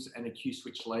 technicians and a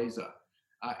Q-switch laser.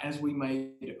 As we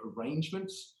made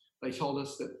arrangements, they told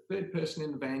us that the third person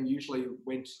in the van usually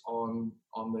went on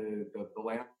the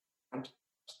lounge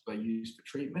they used for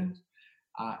treatment,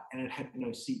 and it had no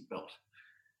seatbelt.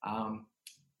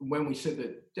 When we said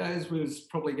that Daz was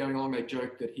probably going along, they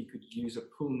joked that he could use a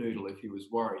pool noodle if he was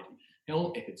worried.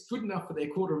 Hell, if it's good enough for their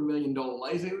 $250,000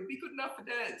 laser, it would be good enough for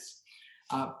Daz.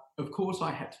 Of course,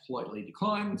 I had to politely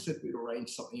decline and said we'd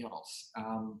arrange something else.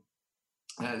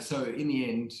 So in the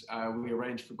end, we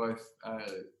arranged for both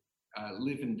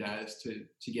Liv and Daz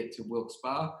to get to Wilkes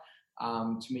Barre.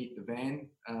 to meet the van,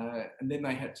 and then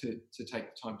they had to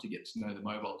take the time to get to know the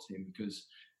mobile team, because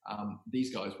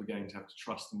these guys were going to have to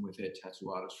trust them with their tattoo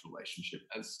artist relationship.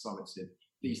 As Simon said,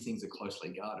 these things are closely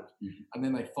guarded. Mhm. And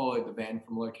then they followed the van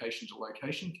from location to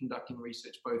location, conducting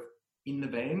research both in the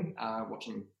van,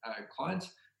 watching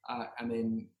clients, and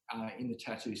then in the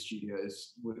tattoo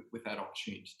studios with that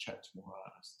opportunity to chat to more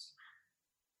artists.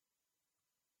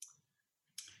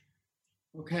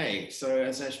 Okay, so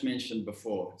as Ash mentioned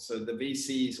before, so the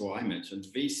VCs, or I mentioned,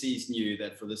 VCs knew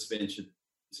that for this venture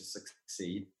to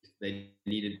succeed, they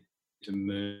needed to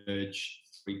merge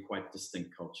three quite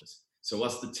distinct cultures. So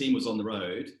whilst the team was on the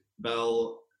road,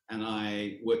 Belle and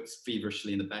I worked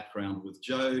feverishly in the background with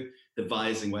Joe,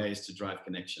 devising ways to drive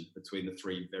connection between the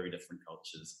three very different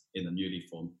cultures in the newly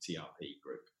formed TRP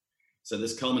group. So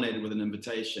this culminated with an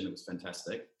invitation, it was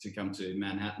fantastic, to come to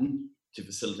Manhattan to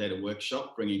facilitate a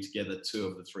workshop, bringing together two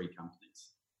of the three companies.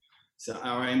 So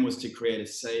our aim was to create a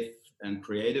safe and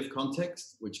creative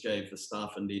context, which gave the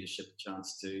staff and leadership a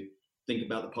chance to think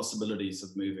about the possibilities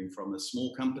of moving from a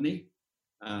small company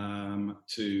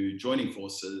to joining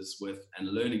forces with and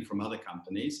learning from other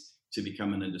companies to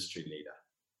become an industry leader.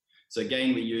 So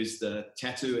again, we used the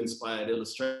tattoo-inspired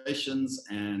illustrations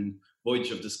and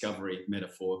voyage of discovery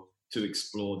metaphor to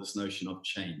explore this notion of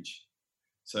change.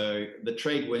 So the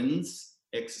Trade Wins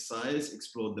exercise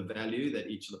explored the value that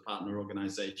each of the partner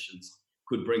organizations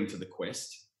could bring to the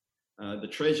quest. The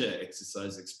Treasure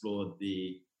exercise explored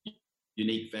the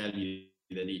unique value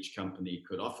that each company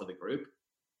could offer the group.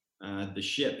 The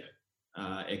Ship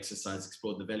exercise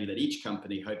explored the value that each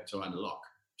company hoped to unlock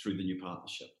through the new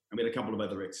partnership. And we had a couple of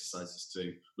other exercises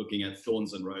too, looking at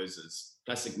thorns and roses,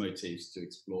 classic motifs to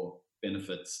explore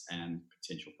benefits and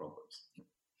potential problems.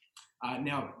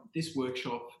 Now, this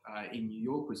workshop in New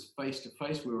York was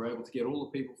face-to-face. We were able to get all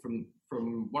the people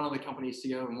from one of the companies to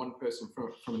go and one person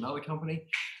from another company.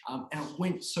 And it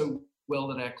went so well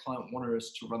that our client wanted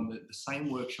us to run the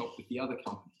same workshop with the other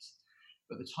companies.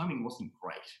 But the timing wasn't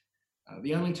great.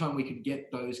 The only time we could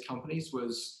get those companies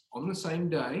was on the same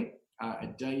day, a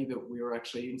day that we were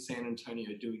actually in San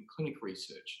Antonio doing clinic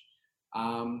research.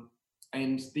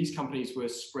 And these companies were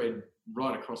spread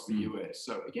right across the US.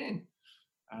 So again,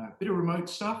 a bit of remote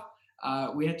stuff.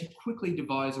 We had to quickly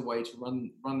devise a way to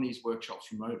run these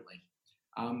workshops remotely.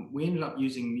 We ended up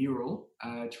using Mural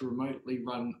to remotely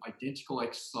run identical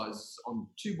exercises on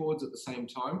two boards at the same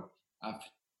time for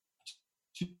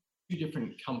two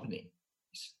different companies.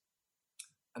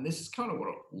 And this is kind of what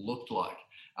it looked like.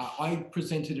 I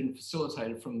presented and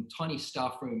facilitated from a tiny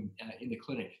staff room in the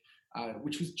clinic,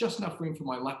 which was just enough room for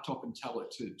my laptop and tablet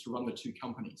to run the two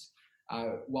companies.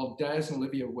 While Daz and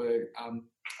Olivia were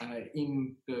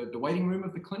in the waiting room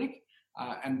of the clinic,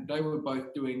 and they were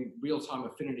both doing real-time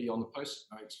affinity on the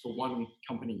post-it notes for one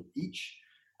company each.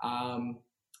 And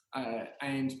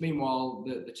meanwhile,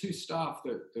 the two staff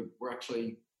that were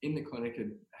actually in the clinic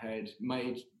had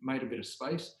made a bit of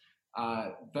space.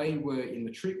 They were in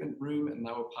the treatment room and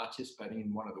they were participating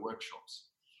in one of the workshops.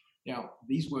 Now,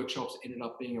 these workshops ended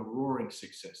up being a roaring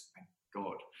success, thank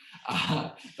God.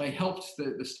 They helped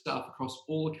the staff across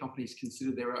all the companies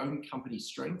consider their own company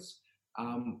strengths,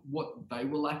 what they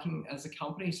were lacking as a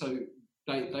company. So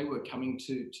they were coming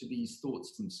to these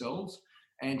thoughts themselves,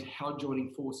 and how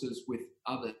joining forces with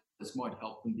others might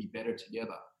help them be better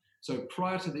together. So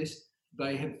prior to this,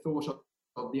 they had thought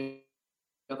of the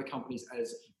other companies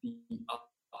as the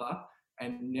other,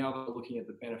 and now they're looking at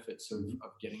the benefits of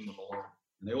getting them along.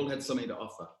 And they all had something to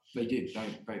offer. They did.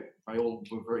 They all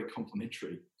were very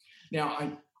complimentary.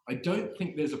 Now, I don't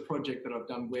think there's a project that I've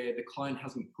done where the client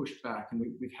hasn't pushed back and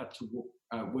we've had to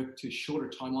work to shorter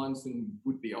timelines than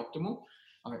would be optimal.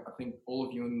 I think all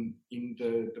of you in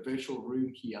the virtual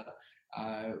room here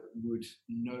would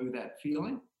know that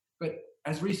feeling. But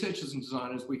as researchers and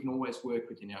designers, we can always work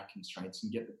within our constraints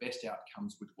and get the best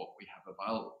outcomes with what we have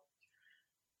available.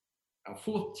 Our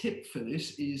fourth tip for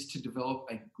this is to develop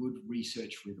a good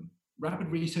research rhythm. Rapid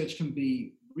research can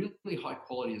be really high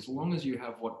quality as long as you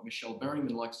have what Michelle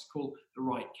Berryman likes to call the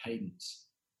right cadence.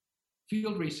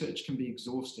 Field research can be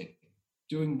exhausting.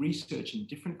 Doing research in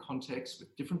different contexts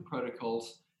with different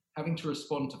protocols, having to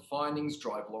respond to findings,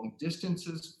 drive long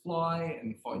distances, fly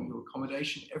and find new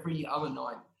accommodation every other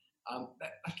night,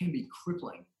 that can be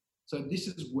crippling. So this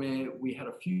is where we had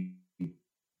a few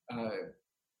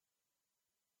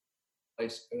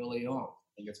early on.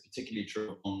 I think it's particularly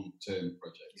true of long-term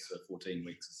projects, so 14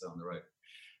 weeks or so on the road.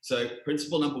 So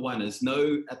principle number one is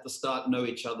at the start, know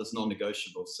each other's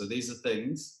non-negotiables. So these are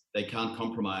things they can't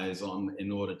compromise on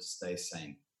in order to stay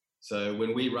sane. So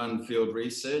when we run field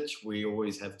research, we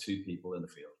always have two people in the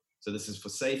field. So this is for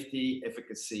safety,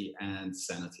 efficacy, and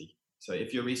sanity. So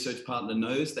if your research partner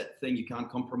knows that thing you can't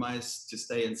compromise to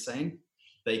stay insane,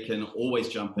 they can always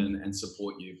jump in and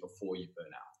support you before you burn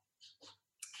out.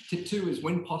 Tip 2 is,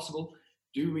 when possible,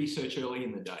 do research early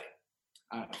in the day.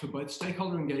 For both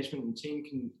stakeholder engagement and team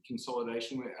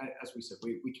consolidation, as we said,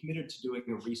 we committed to doing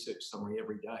a research summary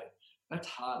every day. That's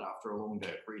hard after a long day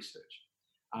of research.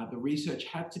 The research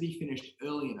had to be finished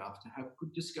early enough to have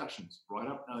good discussions, write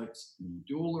up notes,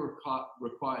 do all the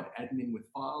required admin with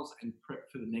files, and prep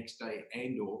for the next day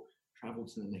and/or travel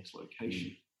to the next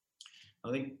location.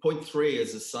 I think point 3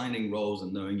 is assigning roles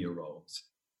and knowing your roles.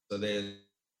 So there's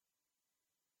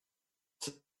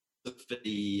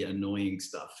the annoying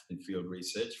stuff in field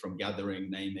research, from gathering,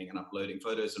 naming, and uploading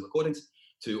photos and recordings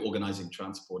to organizing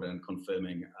transport and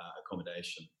confirming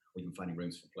accommodation, or even finding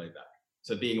rooms for playback.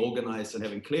 So being organized and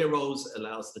having clear roles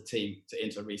allows the team to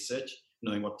enter research,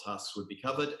 knowing what tasks would be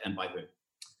covered and by whom.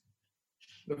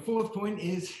 The 4th point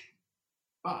is,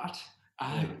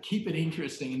 keep it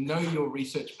interesting and know your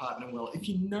research partner well. If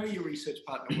you know your research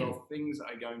partner well, things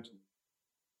are going to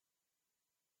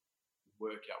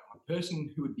work out. The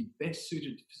person who would be best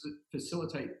suited to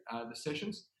facilitate the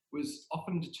sessions was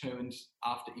often determined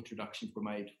after introductions were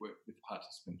made to work with the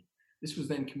participant. This was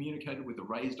then communicated with a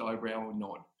raised eyebrow or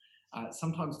nod.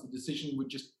 Sometimes the decision would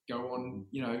just go on,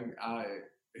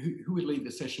 who would lead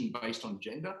the session based on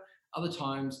gender. Other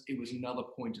times it was another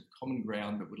point of common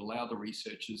ground that would allow the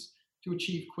researchers to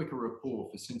achieve quicker rapport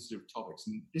for sensitive topics.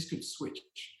 And this could switch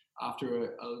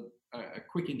after a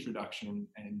quick introduction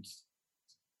and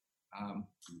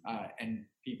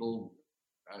people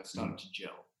started to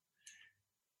gel.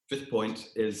 5th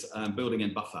point is building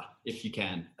in buffer, if you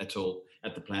can at all,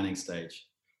 at the planning stage.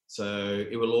 So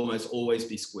it will almost always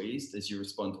be squeezed as you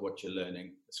respond to what you're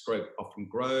learning. The scope often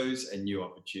grows and new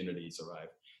opportunities arrive.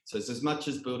 So it's as much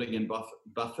as building in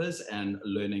buffers and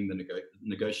learning the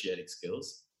negotiating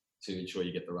skills to ensure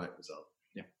you get the right result.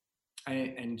 Yeah,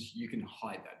 and you can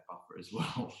hide that buffer as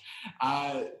well.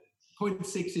 Point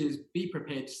 6 is, be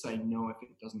prepared to say no if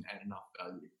it doesn't add enough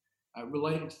value.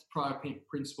 Related to the prior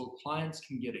principle, clients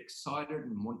can get excited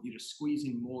and want you to squeeze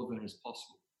in more than is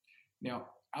possible. Now,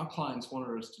 our clients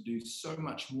wanted us to do so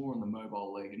much more on the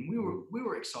mobile leg, and we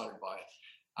were excited by it.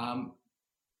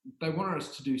 They wanted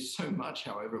us to do so much,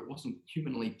 however, it wasn't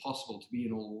humanly possible to be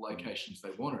in all the locations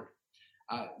they wanted.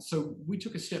 So we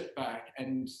took a step back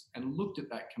and looked at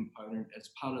that component as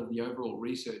part of the overall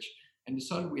research and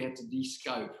decided we had to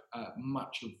de-scope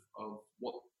much of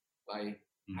what they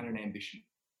had an ambition.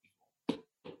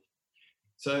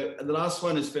 So the last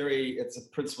one is it's a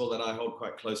principle that I hold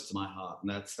quite close to my heart,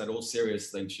 and that's that all serious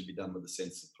things should be done with a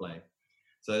sense of play.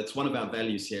 So it's one of our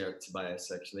values here at Tobias,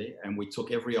 actually, and we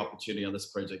took every opportunity on this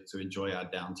project to enjoy our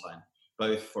downtime,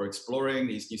 both for exploring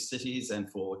these new cities and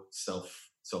for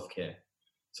self-care.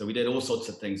 So we did all sorts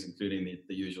of things, including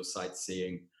the usual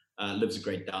sightseeing. Liv's a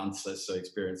great dancer, so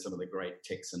experienced some of the great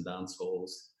techs and dance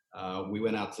halls. We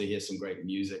went out to hear some great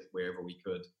music wherever we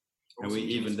could. And we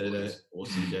even did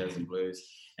awesome jazz and blues,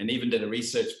 and even did a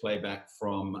research playback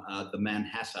from the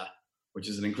Manhattan, which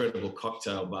is an incredible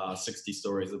cocktail bar 60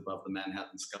 stories above the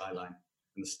Manhattan skyline.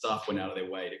 And the staff went out of their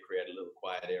way to create a little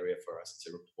quiet area for us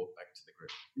to report back to the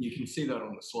group. You can see that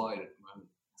on the slide at the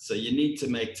moment. So you need to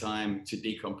make time to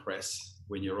decompress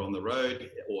when you're on the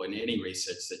road or in any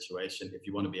research situation if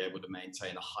you want to be able to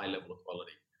maintain a high level of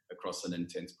quality across an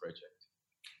intense project.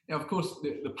 Now, of course,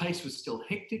 the pace was still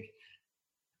hectic,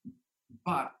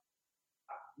 but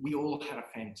we all had a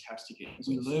fantastic experience.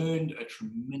 We learned a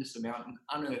tremendous amount and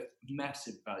unearthed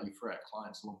massive value for our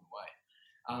clients along the way.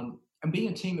 And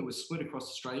being a team that was split across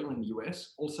Australia and the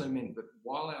US also meant that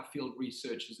while our field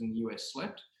researchers in the US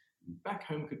slept, back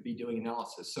home could be doing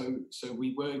analysis. So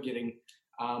we were getting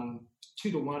 2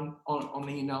 to 1 on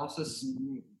the analysis,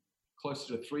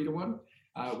 closer to 3 to 1,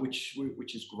 which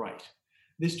is great.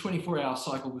 This 24-hour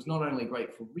cycle was not only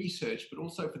great for research, but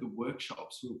also for the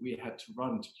workshops we had to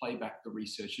run to play back the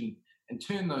research and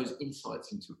turn those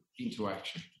insights into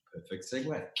action. Perfect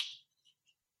segue.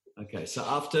 Okay, so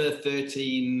after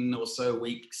 13 or so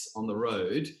weeks on the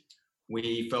road,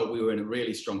 we felt we were in a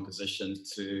really strong position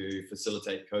to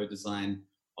facilitate co-design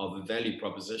of a value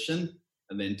proposition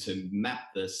and then to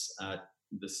map this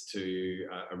to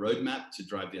a roadmap to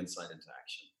drive the insight into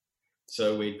action.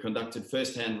 So we conducted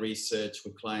first-hand research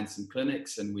with clients and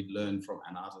clinics, and we'd learn from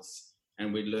artists,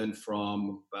 and we'd learn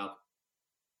from about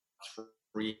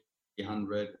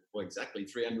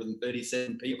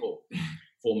 337 people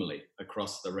formally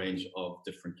across the range of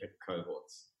different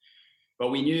cohorts. But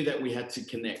we knew that we had to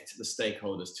connect the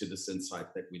stakeholders to this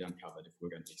insight that we'd uncovered if we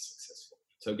were going to be successful.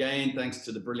 So again, thanks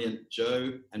to the brilliant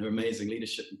Jo and her amazing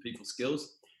leadership and people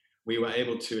skills, we were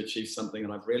able to achieve something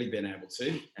that I've rarely been able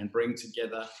to, and bring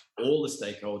together all the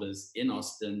stakeholders in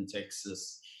Austin,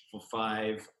 Texas, for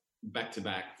 5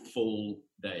 back-to-back full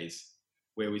days,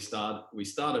 where we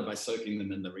started by soaking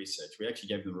them in the research. We actually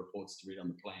gave them reports to read on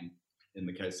the plane in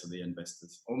the case of the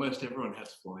investors. Almost everyone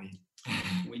has to fly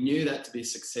in. We knew that to be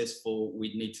successful,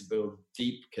 we'd need to build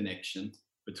deep connection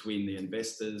between the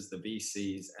investors, the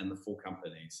VCs, and the 4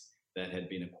 companies that had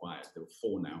been acquired. There were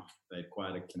 4 now. They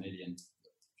acquired a Canadian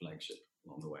flagship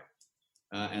along the way.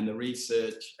 And the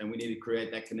research, and we need to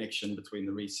create that connection between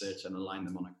the research and align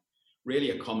them on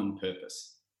really a common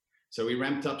purpose. So we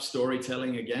ramped up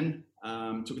storytelling again,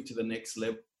 took it to the next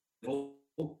level,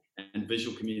 and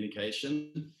visual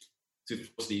communication to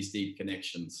force these deep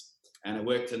connections. And it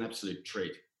worked an absolute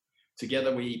treat.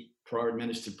 Together, we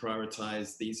managed to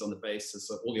prioritize these on the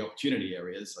basis of all the opportunity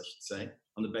areas, I should say,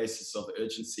 on the basis of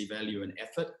urgency, value, and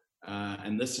effort.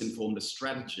 And this informed a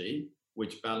strategy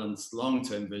which balanced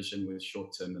long-term vision with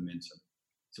short-term momentum.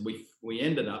 So we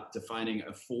ended up defining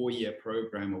a 4-year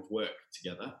program of work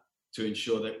together to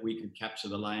ensure that we could capture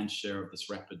the lion's share of this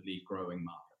rapidly growing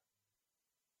market.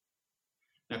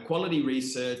 Now, quality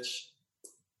research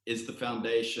is the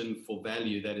foundation for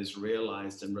value that is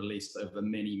realized and released over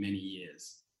many, many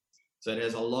years. So it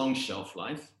has a long shelf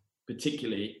life,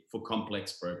 particularly for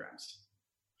complex programs.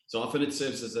 So often it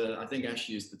serves as I think Ash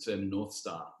used the term North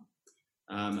Star,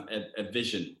 a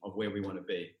vision of where we want to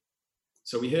be.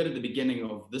 So we heard at the beginning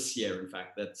of this year, in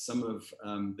fact, that some of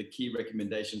the key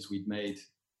recommendations we'd made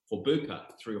for Bupa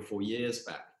 3 or 4 years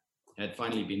back had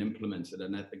finally been implemented,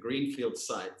 and at the greenfield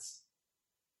sites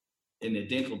in their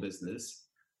dental business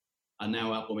are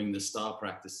now outperforming the STAR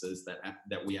practices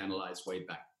that we analyzed way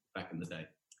back in the day.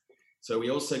 So we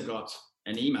also got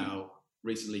an email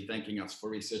recently thanking us for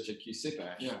research at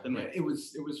QSIPA. Yeah, it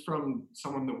was from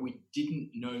someone that we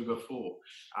didn't know before.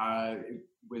 It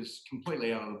was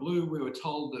completely out of the blue. We were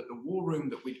told that the war room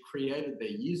that we'd created there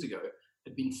years ago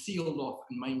had been sealed off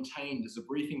and maintained as a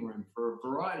briefing room for a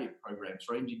variety of programs,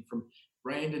 ranging from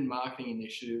brand and marketing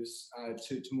initiatives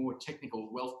to more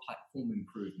technical wealth platform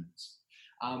improvements.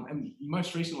 And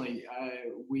most recently,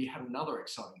 we had another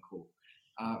exciting call.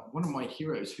 One of my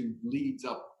heroes who leads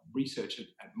up research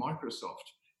at Microsoft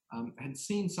had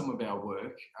seen some of our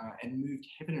work and moved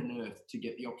heaven and earth to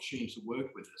get the opportunity to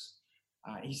work with us.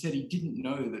 He said he didn't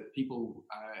know that people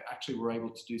actually were able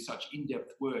to do such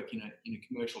in-depth work in a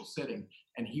commercial setting,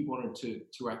 and he wanted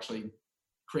to actually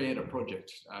create a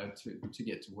project to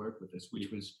get to work with us, which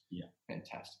was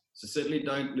fantastic. So certainly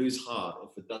don't lose heart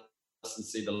if it doesn't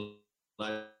see the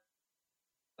light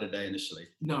of day initially.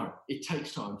 No, it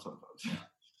takes time sometimes.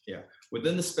 Yeah.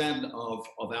 Within the span of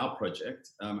our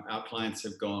project, our clients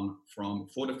have gone from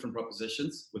 4 different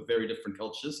propositions with very different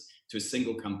cultures to a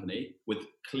single company with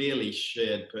clearly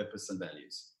shared purpose and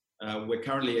values. We're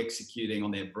currently executing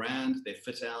on their brand, their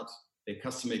fit out, their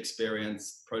customer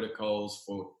experience, protocols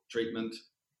for treatment,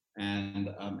 and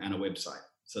a website.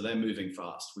 So they're moving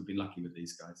fast. We've been lucky with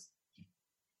these guys.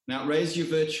 Now, raise your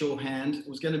virtual hand. It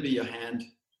was going to be your hand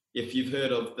if you've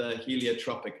heard of the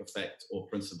heliotropic effect or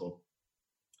principle.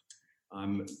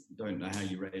 Don't know how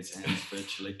you raise hands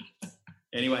virtually.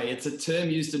 Anyway, it's a term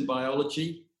used in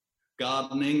biology,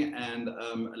 gardening, and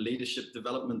leadership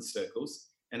development circles,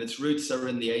 and its roots are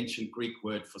in the ancient Greek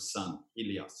word for sun,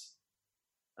 helios.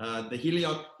 The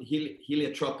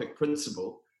heliotropic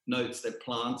principle notes that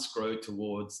plants grow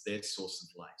towards their source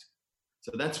of light.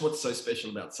 So that's what's so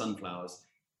special about sunflowers.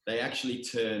 They actually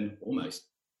turn almost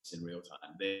in real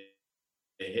time,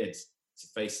 their heads to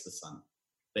face the sun.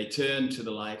 They turn to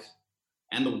the light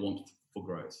and the warmth for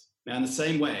growth. Now, in the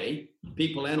same way,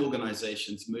 people and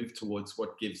organizations move towards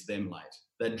what gives them light.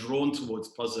 They're drawn towards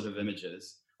positive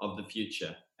images of the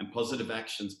future and positive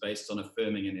actions based on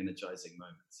affirming and energizing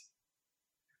moments.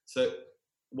 So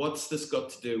what's this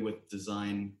got to do with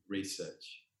design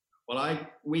research? Well,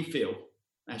 we feel,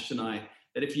 Ash and I,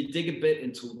 that if you dig a bit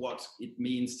into what it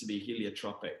means to be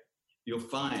heliotropic, you'll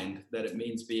find that it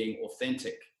means being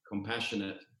authentic,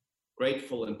 compassionate,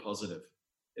 grateful, and positive.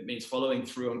 It means following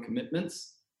through on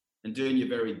commitments and doing your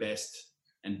very best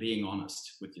and being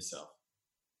honest with yourself.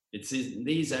 It's in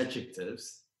these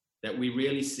adjectives that we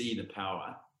really see the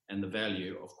power and the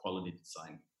value of quality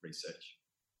design research.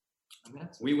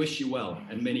 We wish you well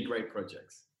and many great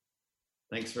projects.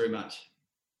 Thanks very much.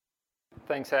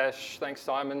 Thanks, Ash. Thanks,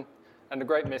 Simon. And a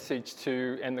great message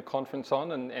to end the conference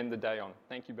on and end the day on.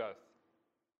 Thank you both.